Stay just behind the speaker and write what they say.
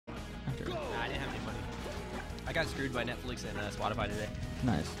I got screwed by Netflix and Spotify today.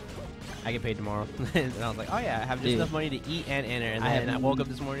 Nice. I get paid tomorrow. And I was like, oh yeah, I have just enough money to eat and enter. And then I woke up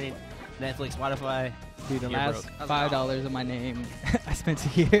this morning, Netflix, Spotify. Dude, the last $5 of my name I spent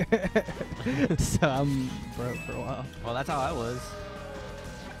here. So I'm broke for a while. Well, that's how I was.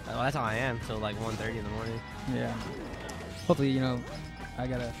 Well, that's how I am till like 1:30 in the morning. Yeah. Hopefully, you know, I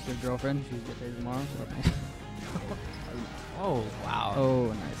got a good girlfriend. She'll get paid tomorrow. So. Oh, wow. Oh,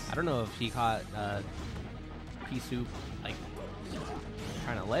 nice. I don't know if he caught pea soup, like,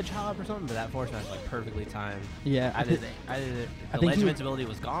 trying to ledge hop or something, but that force match, like, perfectly timed. Yeah. Either the ledge invincibility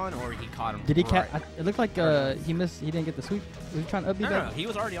was gone or he caught him. Did he catch? It looked like he missed. He didn't get the sweep. Was he trying to up No, he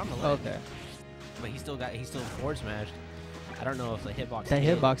was already on the ledge. Oh, okay. But he still forward smashed. I don't know if the hitbox. That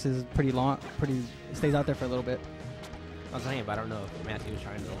hitbox is pretty long. It stays out there for a little bit. I was saying, but I don't know if Matthew was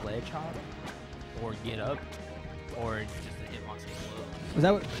trying to ledge hop or get up or just the hitbox came low. Was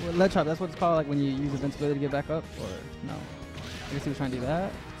that what ledge hop? That's what it's called, like when you use invincibility to get back up, or no? I guess he was trying to do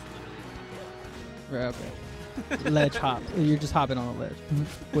that. Right. Okay. Ledge hop. You're just hopping on a ledge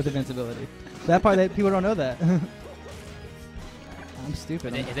with invincibility. That part that people don't know that. I'm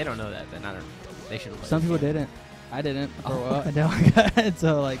stupid. If they don't know that, then I don't. They should. Some people didn't. I didn't for a while. And now I got it.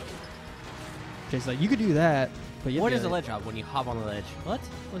 So like, just like you could do that. But what is a ledge hop when you hop on the ledge? What?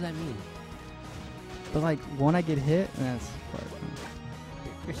 What does that mean? But like when I get hit, that's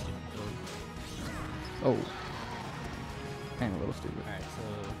You're stupid. Oh. I'm a little stupid. Alright,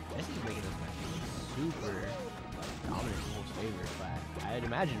 so this is making this match super dominant in most favors, but I'd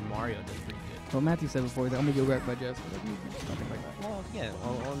imagine Mario does pretty good. Well, Matthew said before, he's like, I'm gonna get wrecked by Jess. Something like that. Well, yeah,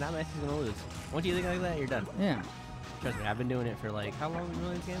 well now Matthew's gonna lose. Once you think like that, you're done. Yeah. Trust me, I've been doing it for like, how long have you been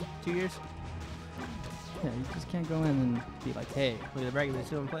playing this game? 2 years? Yeah, you just can't go in and be like, hey. Look at the bracket, they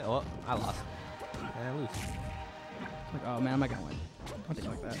still play. Oh, I lost. And I lose. Like, oh man, I'm not gonna win. Don't think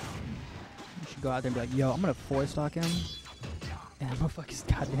like that. You should go out there and be like, yo, I'm gonna 4-stock him. And I'm gonna fucking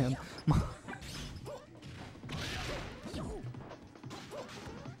goddamn.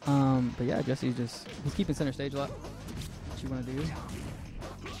 But yeah, Jesse's he's keeping center stage a lot. What you wanna do?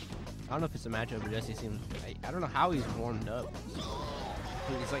 I don't know if it's a matchup, but Jesse seems, I don't know how he's warmed up.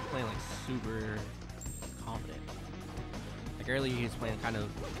 He's like playing like super confident. Like earlier he was playing kind of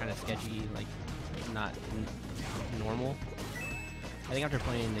sketchy, like not normal. I think after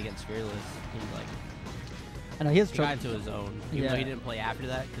playing against Fearless, he's like, I know he has got into his own. Even though he didn't play after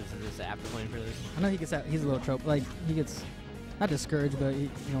that, because it was after playing Fearless. I know he gets out. He's a little trope. Like he gets not discouraged, but he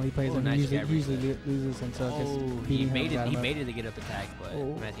plays and nice he usually loses, and so he made it to get up attack, but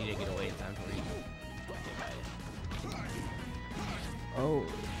Matthew didn't get away in time for it. Oh,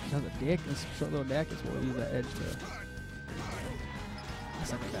 another dick. This short little deck is what we use that edge to.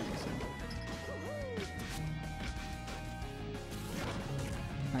 That's like a deck.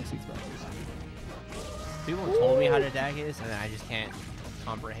 Nice sweet spot. People have told me how to attack this, and I just can't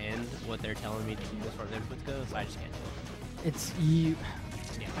comprehend what they're telling me to do as far as inputs go, so I just can't do it. It's you.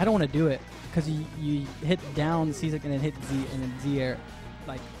 Yeah. I don't want to do it because you hit down C and then hit Z and then Z air,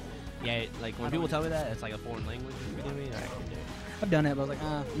 like. Yeah, like when people tell me that, it's like a foreign language to me. I can do it. I've done it, but I was like,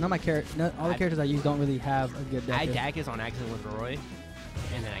 all the characters I use don't really have a good deck. I deck is on accident with Roy,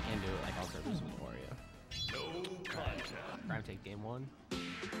 and then I can do it like all purpose with Wario. Grime take game 1.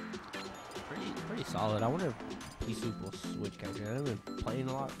 Pretty solid. I wonder if P-Soup will switch characters. I've been playing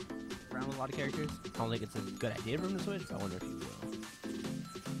around with a lot of characters. I don't think it's a good idea for him to switch, but I wonder if he will.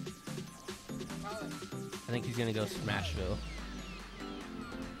 I think he's gonna go Smashville.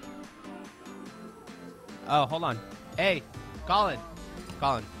 Oh, hold on. Hey, Colin.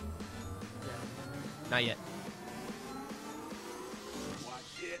 Not yet.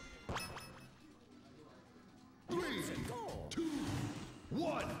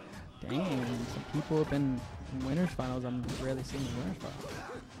 Dang, some people have been in winners finals. I'm rarely seeing in winners finals.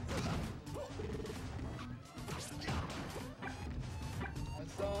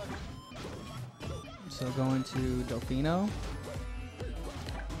 So going to Delfino.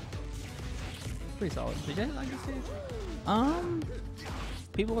 Pretty solid. Did you like this stage?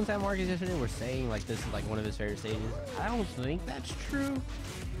 People in San Marcos yesterday were saying like this is like one of his favorite stages. I don't think that's true.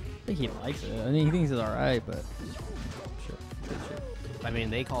 I think he likes it. I mean, he thinks it's alright, but sure. I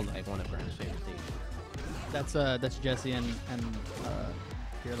mean, they called it like one of Grime's favorite stages. That's Jesse and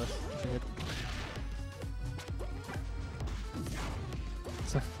Fearless.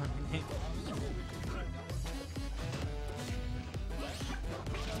 It's a funny name.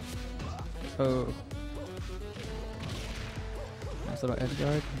 Oh. Nice little edge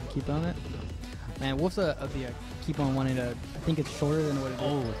guard. Keep on it. Man, Wolf's keep on wanting to. I think it's shorter than what it is.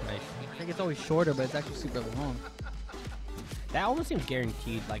 Oh, nice. I think it's always shorter, but it's actually super long. That almost seems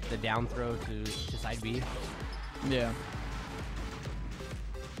guaranteed, like the down throw to side B. Yeah.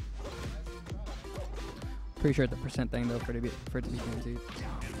 Pretty sure it's a percent thing though for it to be guaranteed.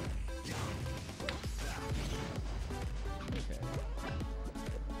 Okay.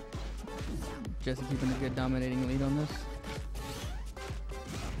 Jesse keeping a good dominating lead on this.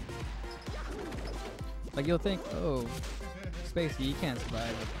 Like you'll think, oh, Spacey, you can't survive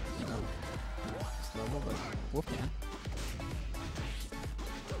with, you know, this level, but Wolf can.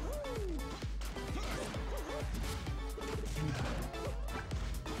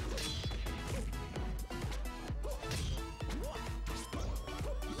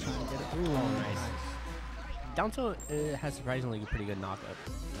 Ooh, nice. Down tilt has surprisingly pretty good knockup.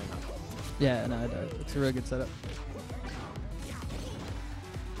 Yeah, no, it does. It's a really good setup.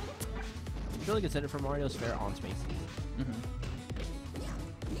 Really good setup for Mario's fair on space.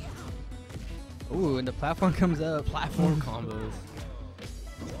 Ooh, and the platform comes up. Platform combos.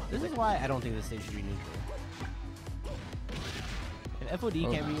 This is why I don't think this stage should be neutral. If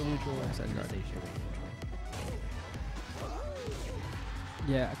FOD can't be neutral, then this stage should be neutral.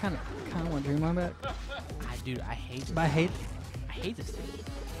 Yeah, I kind of want Dream on back. Dude, I hate this. But I hate this stage.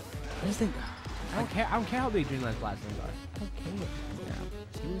 I just think I don't care how big Dreamland's platforms are. I don't care. Yeah.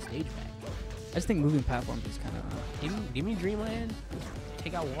 Just give me the stage back. I just think moving platforms is kind of. Give me Dreamland.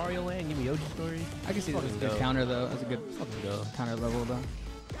 Take out Wario Land. Give me Yoshi Story. I can see that's a good counter though. That's a good go. Counter level though.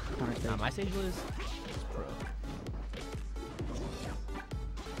 Counter stage. My stage list is pro.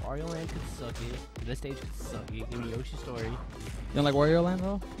 Wario Land could suck it. This stage could suck it. Give me Yoshi Story. You don't like Wario Land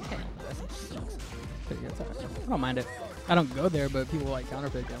though? Hell no, that stage sucks. I don't mind it. I don't go there, but people like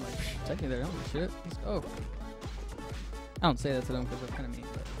counterpick it. I'm like, take me there. I don't give a shit. Let's go. I don't say that to them because that's kind of mean.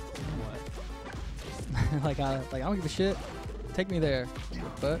 But what? I don't give a shit. Take me there.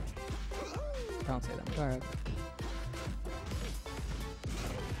 But I don't say that. All right.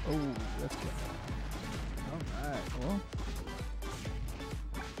 Oh, that's good. All right. Well,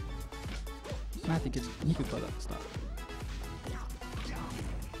 Matthew he could put up the stop.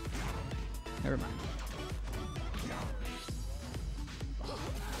 Never mind.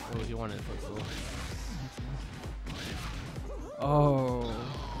 What was you wanting to put? Oh,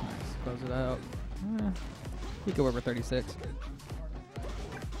 nice. Close it out. He could work for 36.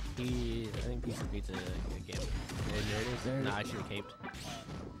 I think Piece of Pizza again. There it is. Nah, I should have caped.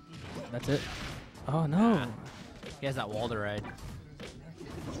 That's it. Oh no. Nah. He has that wall to ride.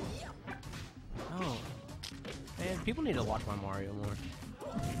 Oh. Man, people need to watch my Mario more.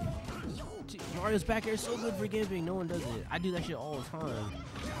 Dude, Mario's back air is so good for gimping. No one does it. I do that shit all the time.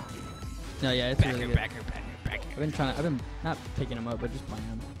 No, yeah, it's back really air, good. back air, back air, back air. I've been not picking them up, but just playing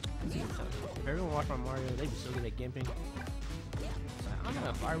them. If everyone watch my Mario, they'd be so good at gimping. So I'm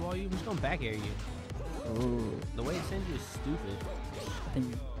gonna fireball you. I'm just gonna back air you. Ooh. The way it sends you is stupid. I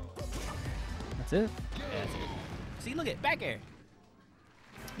think that's it. Yeah, that's it. See, look at back air.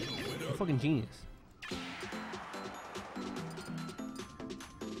 You're fucking genius.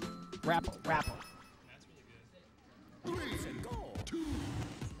 Rapple. That's really good. 3, 2,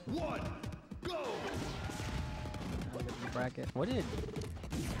 1, go! Bracket. What did?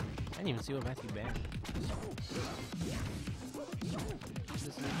 I didn't even see what Matthew banned. This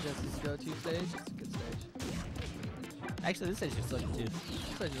is Jesse's go-to stage. It's a good stage. Actually, this stage is sucky too.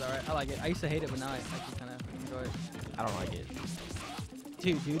 This stage is alright. I like it. I used to hate it, but now I actually kind of enjoy it. I don't like it.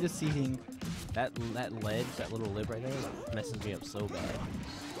 Dude, due to seating. That ledge, that little lip right there, messes me up so bad.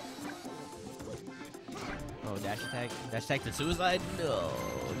 Oh, dash attack. Dash attack to suicide? No,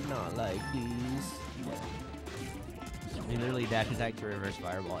 not like these. I mean, literally dash attack to reverse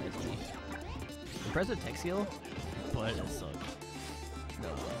fireball SD. Impressive tech skill, but it sucks. No.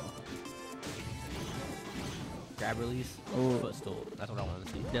 Grab release, but still, that's what I want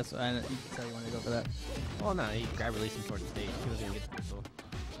to see. Yes, I you said you wanted to go for that. Well, no, he grab release him towards the stage. He was going to get the pistol.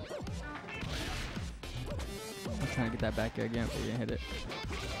 I'm trying to get that back air again before you hit it.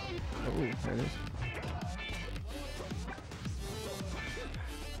 Oh, there it is.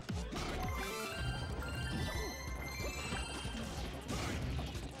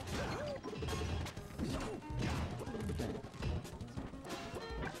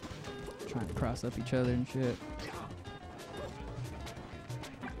 Trying to cross up each other and shit.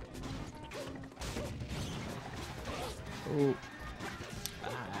 Oh.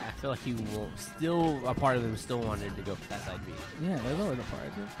 I feel like he will still, a part of him still wanted to go for that side B. Yeah, there's always a part,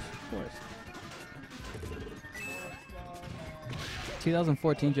 of course.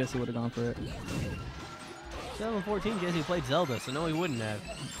 2014 Jesse would have gone for it. 2014 Jesse played Zelda, so no he wouldn't have.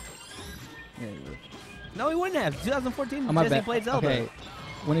 Yeah, he would. No he wouldn't have. 2014 Oh, my Jesse bad. played Zelda. Okay.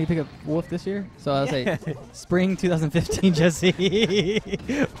 when did you pick up Wolf this year? So I'll say spring 2015, Jesse.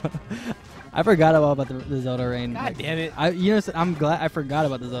 I forgot all about the Zelda rain. God damn it. I'm glad I forgot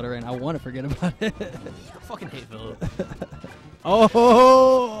about the Zelda rain. I want to forget about it. I fucking hate Philip.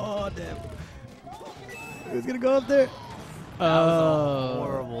 Oh, damn. Who's going to go up there? That was a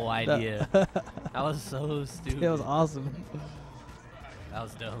horrible idea. That was so stupid. It was awesome. That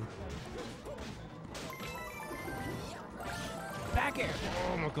was dumb. Back air!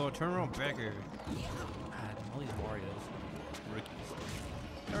 Oh my god, turn around back air. God, all these Marios. Rookies.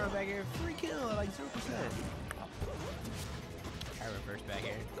 Turn around back air, free kill at like 0%. Try reverse back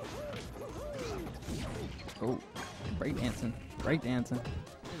air. Oh, break dancing. Break dancing. Look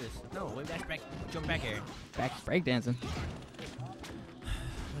at this. No, wait, dash back, jump back air. Break dancing.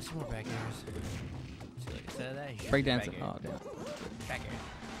 What's some more back airs? So like, instead of that, Break dancing. Back air. Oh, damn. Back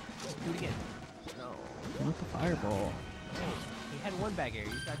air. Do it again. No. With the fireball. He had one back air.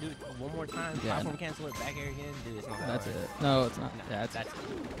 You just gotta do it one more time. Yeah. Platform cancel it, back air again. Dude, it's not that That's hard. it. No, it's not. No, Yeah, that's it.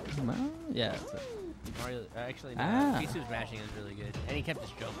 yeah, that's it. Mario, actually, no. Ah. Pisu's mashing is really good. And he kept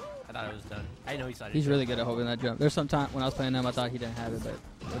his jump. I thought it was done. I know he saw it. He's really good at holding that jump. There's some time when I was playing him, I thought he didn't have it, but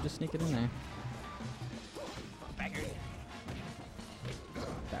we'll just sneak it in there. Back air.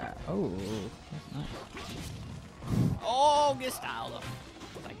 Oh, that's nice. Oh, get styled up.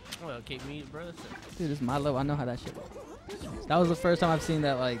 Like, well, okay, me, bro. Dude, this is my level. I know how that shit works. That was the first time I've seen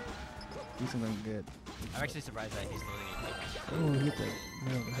that, like, do something good. I'm actually surprised that he's still in it. Oh, he hit the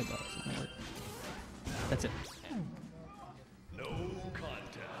middle of the hitbox. That worked. That's it. No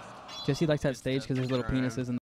contest. Jesse likes that stage because there's little penises in